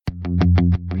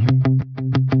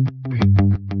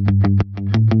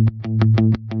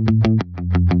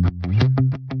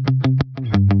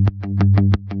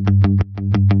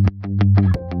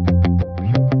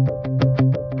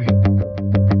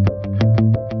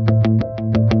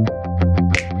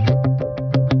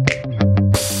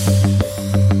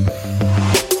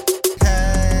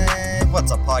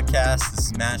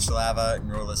Matt Shalava, and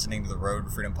you're listening to the Road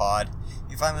to Freedom Pod. You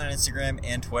can find me on Instagram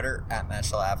and Twitter at Matt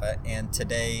Shalava, and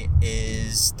today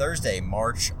is Thursday,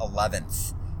 March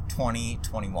 11th,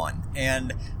 2021.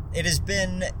 And it's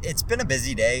been a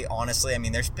busy day, honestly. I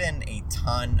mean, there's been a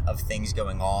ton of things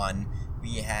going on.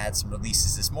 We had some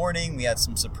releases this morning. We had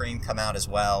some Supreme come out as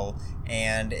well,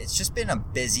 and it's just been a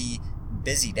busy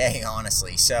day,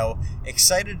 honestly. So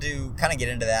excited to kind of get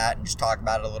into that and just talk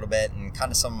about it a little bit and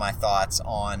kind of some of my thoughts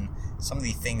on some of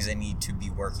the things I need to be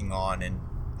working on, and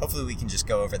hopefully we can just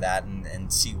go over that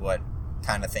and see what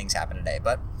kind of things happen today.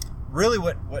 But really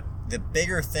what the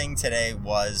bigger thing today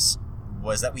was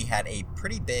that we had a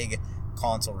pretty big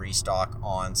console restock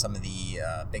on some of the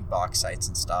big box sites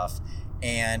and stuff,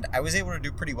 and I was able to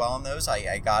do pretty well on those.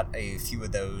 I got a few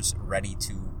of those ready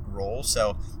to roll,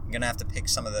 so I'm gonna have to pick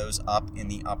some of those up in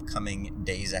the upcoming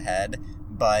days ahead.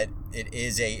 But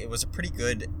it was a pretty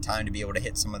good time to be able to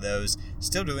hit some of those.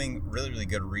 Still doing really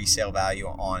good resale value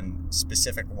on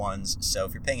specific ones, so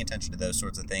if you're paying attention to those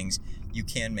sorts of things, you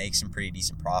can make some pretty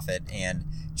decent profit, and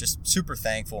just super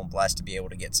thankful and blessed to be able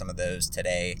to get some of those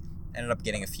today. Ended up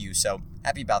getting a few, so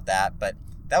happy about that. But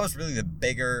that was really the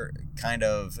bigger kind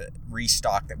of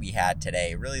restock that we had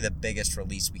today. Really the biggest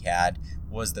release we had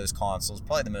was those consoles,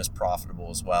 probably the most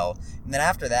profitable as well. And then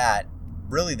after that,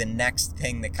 really the next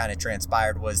thing that kind of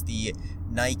transpired was the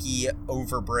Nike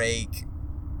Overbreak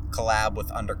collab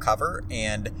with Undercover,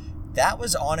 and that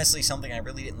was honestly something I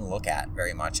really didn't look at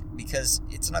very much because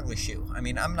it's an ugly shoe. I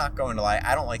mean, I'm not going to lie,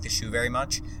 I don't like the shoe very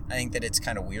much. I think that it's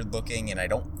kind of weird looking, and I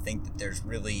don't think that there's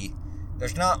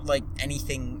not like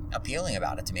anything appealing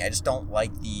about it to me. I just don't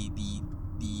like the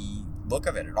look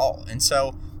of it at all. And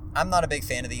so I'm not a big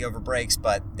fan of the Overbreaks,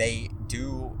 but they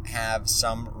do have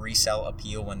some resale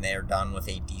appeal when they're done with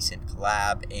a decent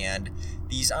collab. And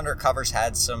these Undercovers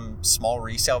had some small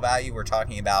resale value. We're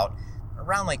talking about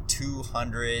around like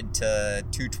 $200 to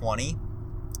 $220.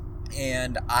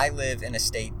 And I live in a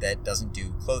state that doesn't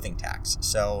do clothing tax.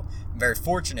 So I'm very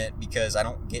fortunate because I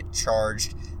don't get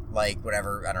charged like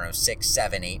whatever, I don't know, 6,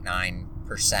 7, 8,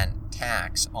 9%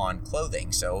 tax on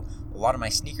clothing. So a lot of my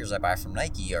sneakers I buy from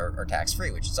Nike are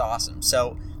tax-free, which is awesome.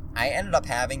 So I ended up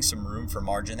having some room for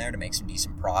margin there to make some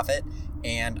decent profit,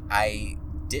 and I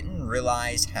didn't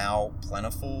realize how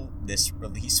plentiful this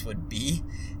release would be.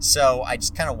 So I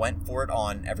just kind of went for it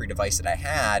on every device that I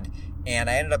had, and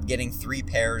I ended up getting 3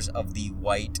 pairs of the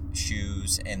white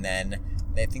shoes, and then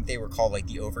I think they were called like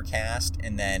the Overcast,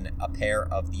 and then a pair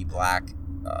of the black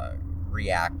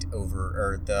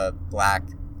the black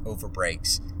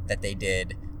Overbreaks that they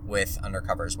did with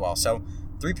Undercover as well. So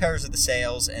 3 pairs of the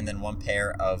sales and then 1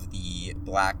 pair of the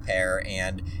black pair,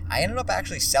 and I ended up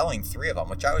actually selling 3 of them,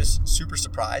 which I was super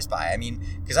surprised by. I mean,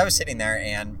 because I was sitting there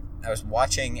and I was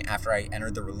watching after I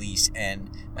entered the release, and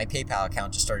my PayPal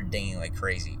account just started dinging like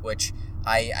crazy, which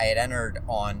I had entered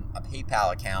on a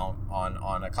PayPal account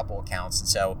on a couple accounts, and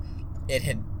so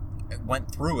it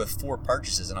went through with 4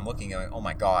 purchases, and I'm looking going, oh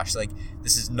my gosh, like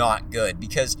this is not good,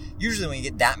 because usually when you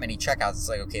get that many checkouts, it's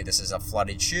like, okay, this is a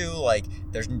flooded shoe, like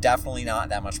there's definitely not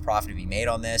that much profit to be made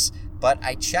on this. But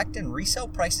I checked, and resale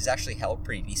prices actually held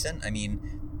pretty decent. I mean,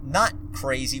 not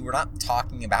crazy. We're not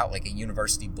talking about like a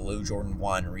University Blue Jordan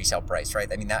 1 resale price, right?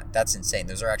 I mean, that's insane.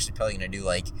 Those are actually probably going to do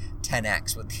like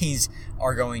 10x what these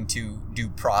are going to do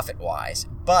profit wise.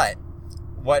 But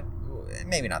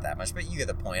maybe not that much, but you get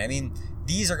the point. I mean,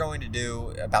 these are going to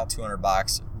do about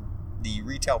 $200. The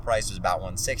retail price was about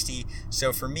 $160.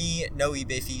 So for me, no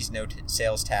eBay fees, no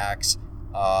sales tax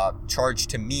charged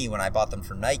to me when I bought them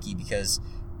from Nike, because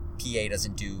PA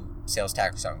doesn't do sales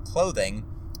tax on clothing.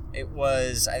 It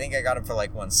was, I think I got them for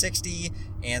like $160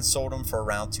 and sold them for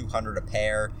around $200 a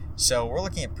pair. So we're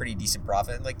looking at pretty decent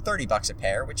profit, like $30 a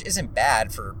pair, which isn't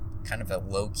bad for kind of a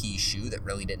low-key shoe that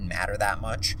really didn't matter that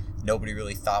much. Nobody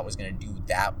really thought was going to do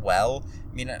that well.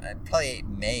 I mean, I'm probably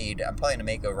going to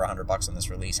make over $100 on this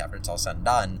release after it's all said and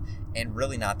done, and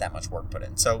really not that much work put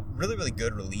in. So really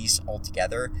good release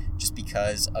altogether, just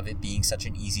because of it being such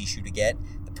an easy shoe to get.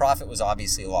 The profit was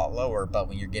obviously a lot lower, but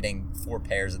when you're getting 4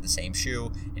 pairs of the same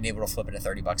shoe and able to flip it at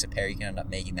 $30 a pair, you can end up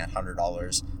making that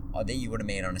 $100 that you would have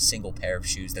made on a single pair of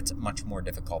shoes. That's much more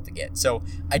difficult to get. So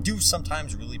I do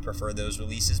sometimes really prefer those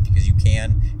releases, because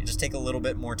it just take a little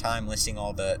bit more time listing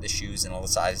all the shoes and all the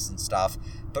sizes and stuff.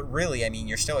 But really, I mean,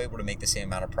 you're still able to make the same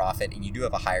amount of profit, and you do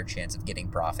have a higher chance of getting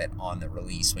profit on the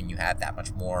release when you have that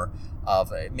much more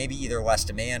of maybe either less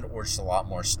demand or just a lot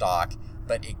more stock,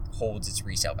 but it holds its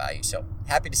resale value. So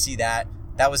happy to see that.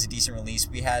 That was a decent release.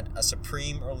 We had a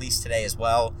Supreme release today as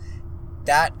well.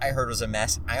 that I heard was a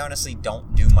mess. I honestly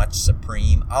don't do much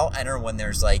Supreme. I'll enter when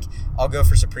there's like, I'll go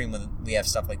for Supreme when we have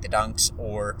stuff like the Dunks,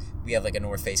 or we have like a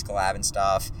North Face collab and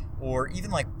stuff, or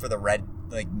even like for the red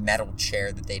like metal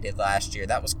chair that they did last year.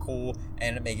 That was cool. I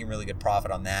ended up making really good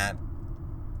profit on that.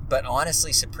 But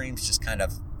honestly, Supreme's just kind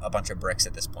of a bunch of bricks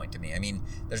at this point to me. I mean,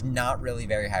 there's not really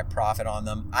very high profit on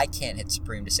them. I can't hit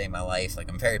Supreme to save my life. Like,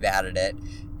 I'm very bad at it.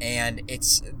 And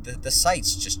it's the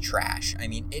site's just trash. I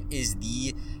mean, it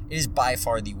is by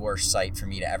far the worst site for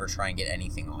me to ever try and get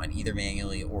anything on, either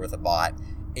manually or with a bot.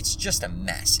 It's just a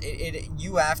mess.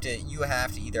 You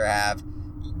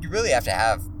really have to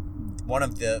have one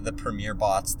of the premier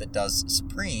bots that does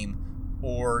Supreme,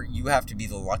 or you have to be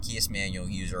the luckiest manual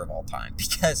user of all time,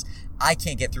 because I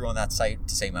can't get through on that site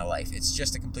to save my life. It's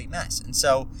just a complete mess. And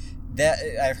so that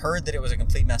I've heard that it was a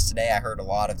complete mess today. I heard a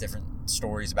lot of different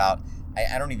stories about,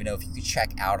 I don't even know if you could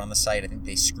check out on the site. I think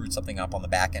they screwed something up on the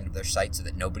back end of their site so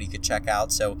that nobody could check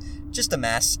out. So just a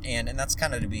mess. And that's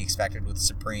kind of to be expected with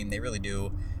Supreme. They really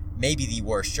do maybe the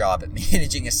worst job at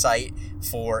managing a site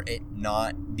for it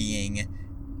not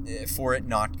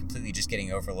completely just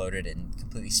getting overloaded and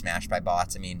completely smashed by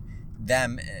bots. I mean,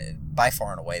 them, by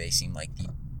far and away, they seem like the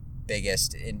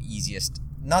biggest and easiest,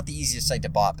 not the easiest site to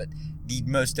bot, but the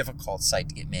most difficult site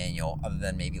to get manual, other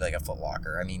than maybe like a Foot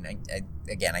Locker. I mean, I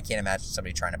can't imagine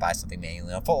somebody trying to buy something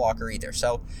manually on Foot Locker either.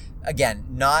 So, again,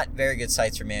 not very good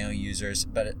sites for manual users,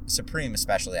 but Supreme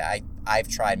especially. I've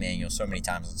tried manual so many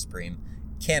times on Supreme,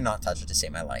 cannot touch it to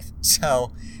save my life.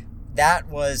 So that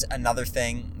was another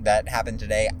thing that happened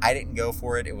today. I didn't go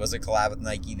for it. It was a collab with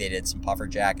Nike. They did some puffer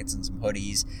jackets and some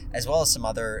hoodies, as well as some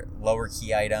other lower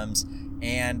key items.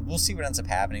 And we'll see what ends up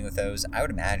happening with those. I would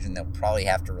imagine they'll probably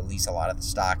have to release a lot of the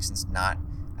stock, since I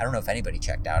don't know if anybody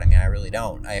checked out. I mean, I really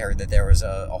don't. I heard that there was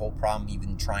a whole problem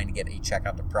even trying to get a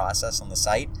checkout to process on the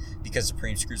site because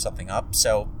Supreme screwed something up.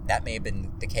 So that may have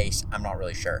been the case. I'm not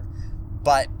really sure.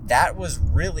 But that was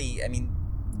really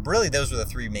those were the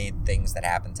three main things that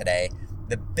happened today.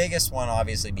 The biggest one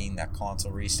obviously being that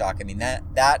console restock. I mean,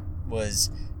 that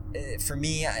was, for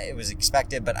me, it was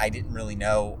expected, but I didn't really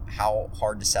know how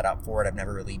hard to set up for it. I've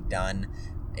never really done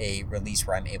a release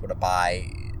where I'm able to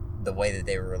buy the way that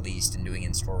they were released and doing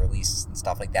in-store releases and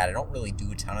stuff like that. I don't really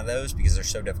do a ton of those because they're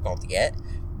so difficult to get,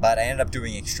 but I ended up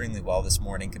doing extremely well this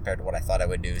morning compared to what I thought I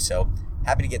would do. So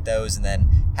happy to get those, and then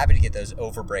happy to get those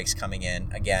over breaks coming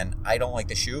in. Again, I don't like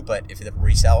the shoe, but if it's a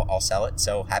resell, I'll sell it.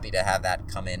 So happy to have that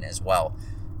come in as well.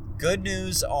 Good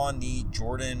news on the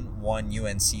Jordan 1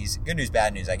 UNCs. Good news,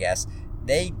 bad news, I guess.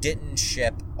 They didn't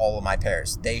ship all of my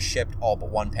pairs. They shipped all but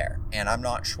one pair, and I'm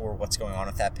not sure what's going on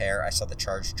with that pair. I saw the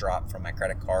charge drop from my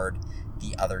credit card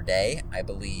the other day. I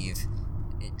believe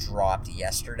it dropped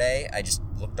yesterday. I just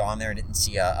looked on there and didn't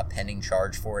see a pending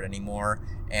charge for it anymore,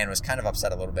 and was kind of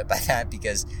upset a little bit by that,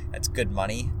 because that's good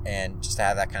money, and just to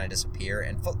have that kind of disappear.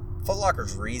 And Foot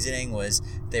Locker's reasoning was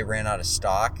they ran out of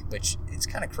stock, which is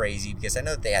kind of crazy, because I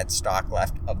know that they had stock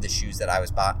left of the shoes that I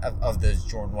was bought, of those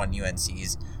Jordan 1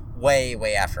 UNCs,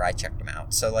 way after I checked them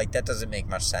out. So like, that doesn't make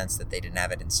much sense that they didn't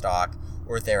have it in stock,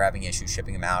 or if they were having issues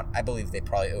shipping them out. I believe they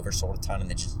probably oversold a ton and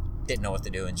they just didn't know what to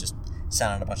do and just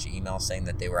sent out a bunch of emails saying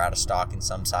that they were out of stock in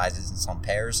some sizes and some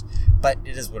pairs. But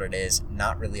it is what it is.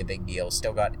 Not really a big deal.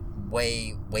 Still got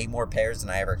way more pairs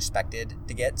than I ever expected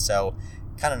to get. So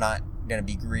kind of not going to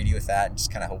be greedy with that, and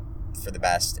just kind of hope for the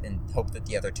best and hope that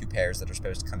the other two pairs that are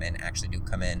supposed to come in actually do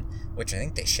come in, which I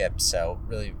think they shipped. So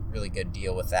really good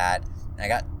deal with that. And I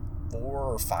got 4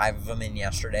 or 5 of them in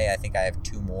yesterday. I think I have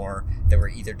 2 more that were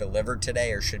either delivered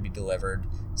today or should be delivered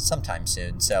sometime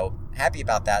soon. So happy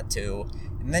about that too.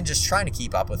 And then just trying to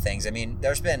keep up with things. I mean,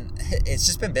 it's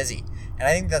just been busy. And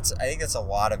I think that's a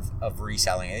lot of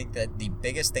reselling. I think that the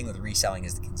biggest thing with reselling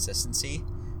is the consistency,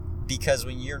 because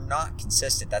when you're not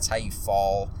consistent, that's how you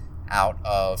fall out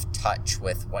of touch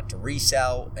with what to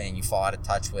resell, and you fall out of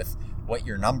touch with what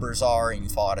your numbers are, and you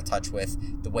fall out of touch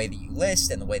with the way that you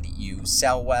list and the way that you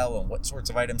sell well and what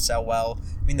sorts of items sell well.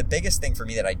 I mean, the biggest thing for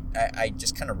me that I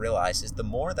just kind of realized is the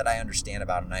more that I understand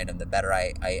about an item, the better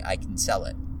I can sell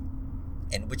it.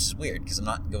 And which is weird, because I'm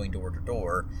not going door to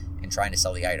door and trying to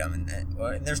sell the item.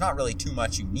 And there's not really too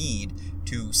much you need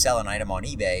to sell an item on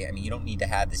eBay. I mean, you don't need to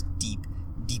have this deep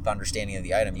understanding of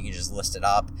the item. You can just list it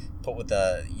up, put with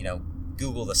the,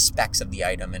 Google the specs of the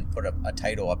item and put a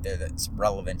title up there that's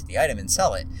relevant to the item and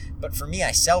sell it. But for me,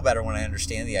 I sell better when I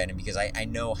understand the item, because I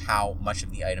know how much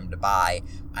of the item to buy.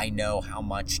 I know how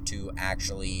much to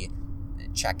actually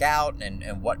check out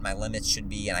and what my limits should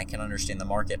be, and I can understand the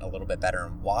market a little bit better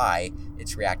and why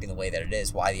it's reacting the way that it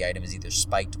is, why the item is either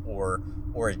spiked or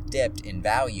dipped in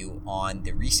value on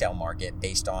the resale market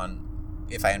based on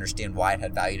if I understand why it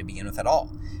had value to begin with at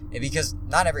all. Because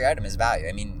not every item is value.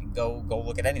 I mean, go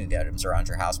look at any of the items around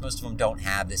your house. Most of them don't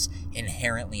have this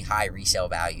inherently high resale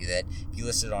value that if you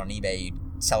listed it on eBay,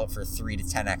 you'd sell it for 3 to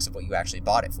 10x of what you actually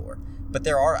bought it for. But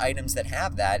there are items that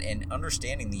have that, and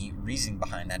understanding the reasoning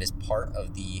behind that is part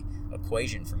of the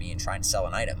equation for me in trying to sell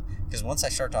an item. Because once I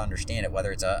start to understand it,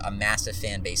 whether it's a massive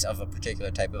fan base of a particular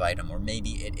type of item, or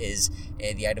maybe it is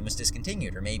the item was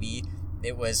discontinued, or maybe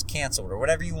it was canceled, or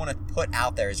whatever you want to put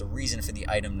out there as a reason for the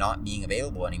item not being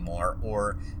available anymore,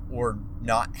 or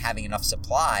not having enough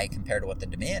supply compared to what the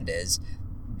demand is,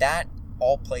 that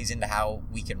all plays into how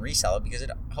we can resell it, because it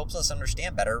helps us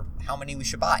understand better how many we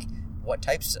should buy, what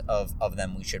types of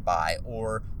them we should buy,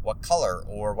 or what color,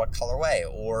 or what colorway,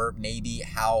 or maybe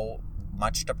how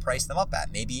much to price them up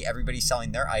at. Maybe everybody's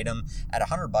selling their item at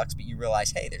 $100, but you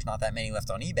realize, hey, there's not that many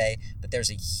left on eBay, but there's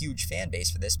a huge fan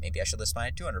base for this. Maybe I should list mine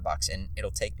at $200, and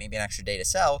it'll take maybe an extra day to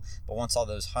sell, but once all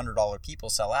those $100 people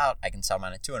sell out, I can sell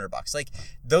mine at $200. Like,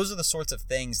 those are the sorts of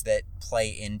things that play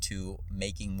into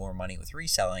making more money with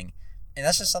reselling. And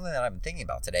that's just something that I've been thinking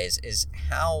about today is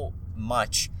how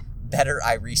much better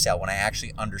I resell when I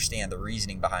actually understand the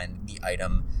reasoning behind the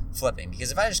item flipping.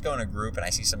 Because if I just go in a group and I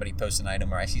see somebody post an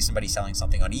item, or I see somebody selling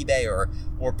something on eBay,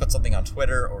 or put something on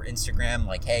Twitter or Instagram,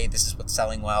 like, hey, this is what's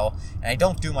selling well, and I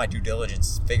don't do my due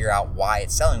diligence to figure out why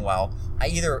it's selling well, I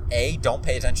either A, don't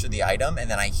pay attention to the item, and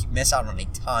then I miss out on a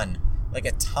ton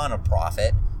of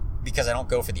profit because I don't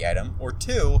go for the item, or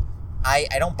two, I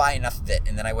don't buy enough of it,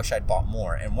 and then I wish I'd bought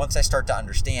more. And once I start to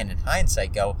understand in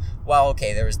hindsight, go, well,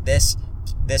 okay, there was this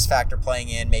factor playing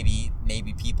in. Maybe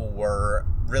people were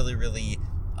really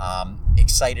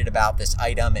excited about this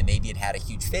item, and maybe it had a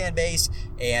huge fan base,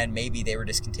 and maybe they were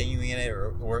discontinuing it,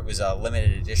 or it was a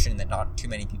limited edition that not too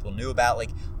many people knew about. Like,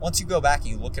 once you go back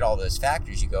and you look at all those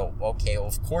factors, you go, okay, well,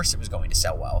 of course it was going to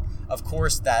sell well. Of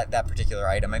course that particular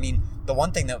item. I mean, the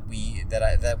one thing that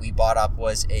we bought up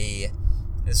was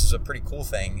this was a pretty cool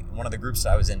thing. One of the groups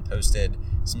that I was in posted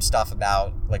some stuff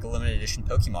about like a limited edition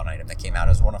Pokemon item that came out.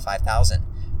 It was one of 5,000,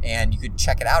 and you could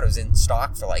check it out. It was in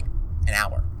stock for like an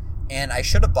hour, and I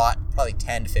should have bought probably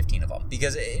 10 to 15 of them,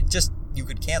 because you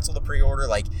could cancel the pre-order,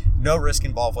 like no risk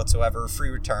involved whatsoever, free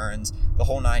returns, the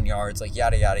whole 9 yards, like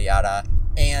yada yada yada.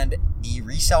 And the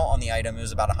resale on the item, it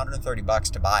was about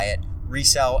 $130 to buy it.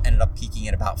 Resale ended up peaking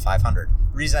at about $500.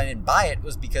 The reason I didn't buy it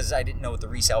was because I didn't know what the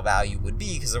resale value would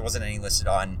be, because there wasn't any listed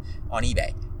on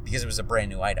eBay, because it was a brand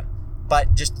new item.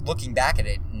 But just looking back at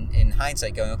it in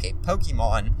hindsight, going, okay,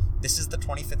 Pokemon, this is the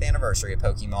 25th anniversary of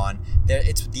Pokemon.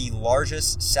 It's the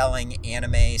largest selling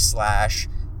anime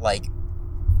 / like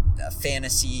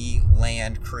fantasy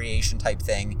land creation type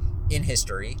thing in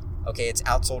history. Okay, it's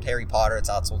outsold Harry Potter, it's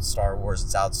outsold Star Wars,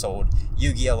 it's outsold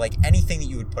Yu-Gi-Oh! Like anything that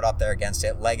you would put up there against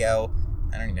it. Lego,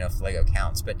 I don't even know if Lego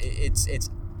counts, but it's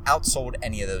outsold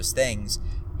any of those things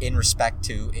in respect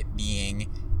to it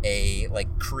being a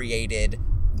like created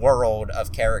world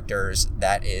of characters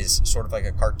that is sort of like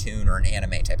a cartoon or an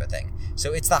anime type of thing.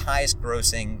 So it's the highest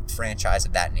grossing franchise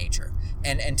of that nature.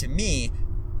 And to me,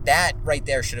 that right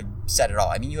there should have said it all.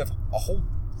 I mean, you have a whole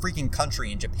freaking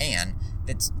country in Japan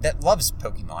that loves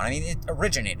Pokemon. I mean, it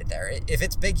originated there. If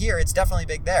it's big here, it's definitely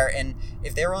big there. And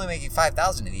if they were only making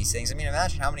 5,000 of these things, I mean,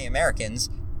 imagine how many Americans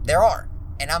there are,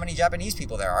 and how many Japanese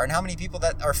people there are, and how many people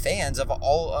that are fans of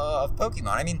all of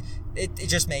Pokemon. I mean, it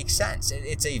just makes sense.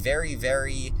 It's a very,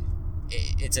 very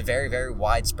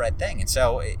widespread thing. And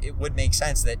so it would make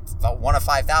sense that one of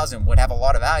 5,000 would have a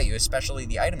lot of value, especially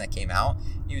the item that came out.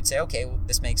 You would say, okay, well,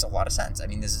 this makes a lot of sense. I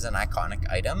mean, this is an iconic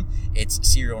item. It's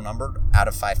serial numbered out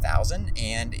of 5,000,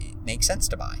 and it makes sense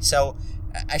to buy. So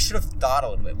I should have thought a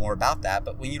little bit more about that.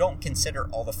 But when you don't consider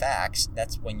all the facts,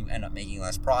 that's when you end up making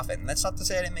less profit. And that's not to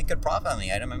say I didn't make good profit on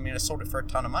the item. I mean, I sold it for a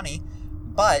ton of money,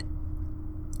 but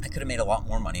I could have made a lot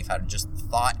more money if I had just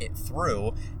thought it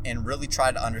through and really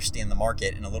tried to understand the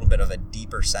market in a little bit of a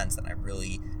deeper sense than I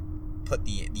really put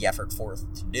the effort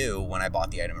forth to do when I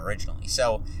bought the item originally.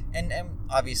 So, and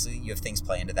obviously you have things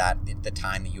play into that, the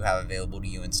time that you have available to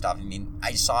you and stuff. I mean,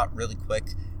 I saw it really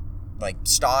quick, like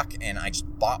stock, and I just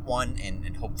bought one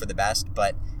and hoped for the best.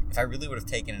 But if I really would have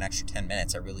taken an extra 10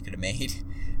 minutes, I really could have made,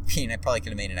 I probably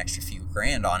could have made an extra few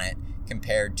grand on it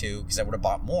compared to, because I would have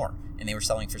bought more. And they were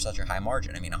selling for such a high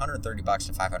margin. I mean, $130 to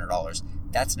 $500,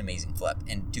 that's an amazing flip.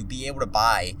 And to be able to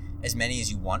buy as many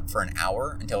as you want for an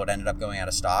hour until it ended up going out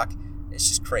of stock, it's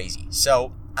just crazy.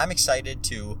 So I'm excited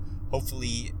to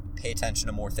hopefully pay attention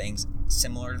to more things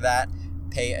similar to that,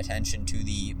 pay attention to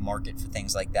the market for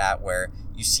things like that, where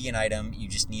you see an item, you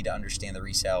just need to understand the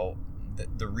resale,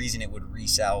 the reason it would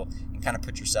resell, and kind of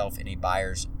put yourself in a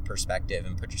buyer's perspective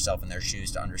and put yourself in their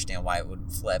shoes to understand why it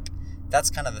would flip. that's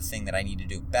kind of the thing that I need to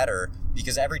do better,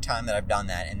 because every time that I've done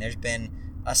that, and there's been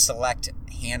a select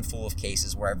handful of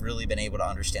cases where I've really been able to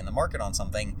understand the market on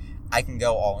something, I can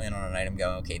go all in on an item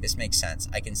going, okay, this makes sense.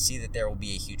 I can see that there will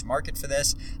be a huge market for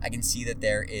this. I can see that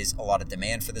there is a lot of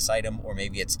demand for this item, or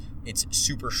maybe it's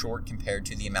super short compared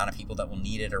to the amount of people that will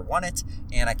need it or want it,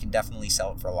 and I can definitely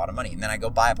sell it for a lot of money. And then I go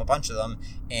buy up a bunch of them,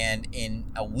 and in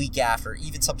a week after,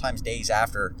 even sometimes days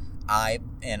after, I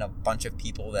and a bunch of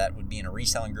people that would be in a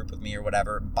reselling group with me or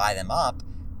whatever buy them up.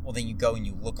 Well, then you go and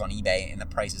you look on eBay and the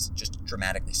prices just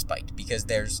dramatically spiked, because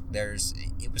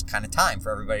it was kind of time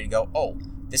for everybody to go, oh,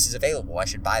 this is available, I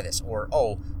should buy this, or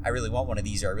oh, I really want one of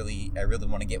these, or I really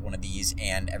want to get one of these,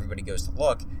 and everybody goes to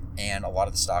look, and a lot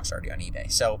of the stock's already on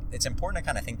eBay. So it's important to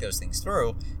kind of think those things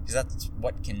through, because that's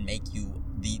what can make you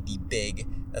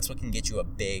that's what can get you a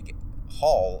big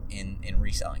haul in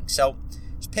reselling. So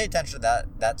just pay attention to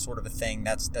that sort of a thing.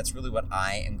 That's really what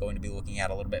I am going to be looking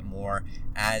at a little bit more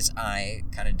as I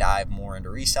kind of dive more into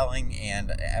reselling.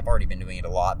 And I've already been doing it a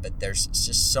lot, but there's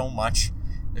so much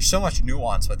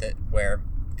nuance with it, where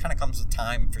it kind of comes with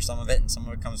time for some of it, and some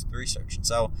of it comes with research. And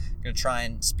so I'm going to try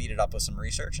and speed it up with some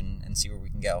research and see where we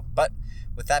can go. But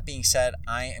with that being said,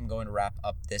 I am going to wrap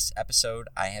up this episode.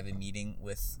 I have a meeting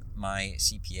with my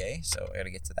CPA, so I got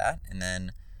to get to that, and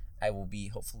then I will be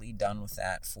hopefully done with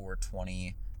that for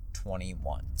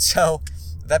 2021. So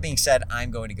with that being said,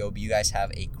 I'm going to go, but you guys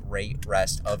have a great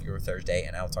rest of your Thursday,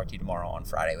 and I will talk to you tomorrow on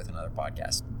Friday with another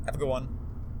podcast. Have a good one.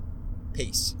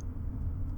 Peace.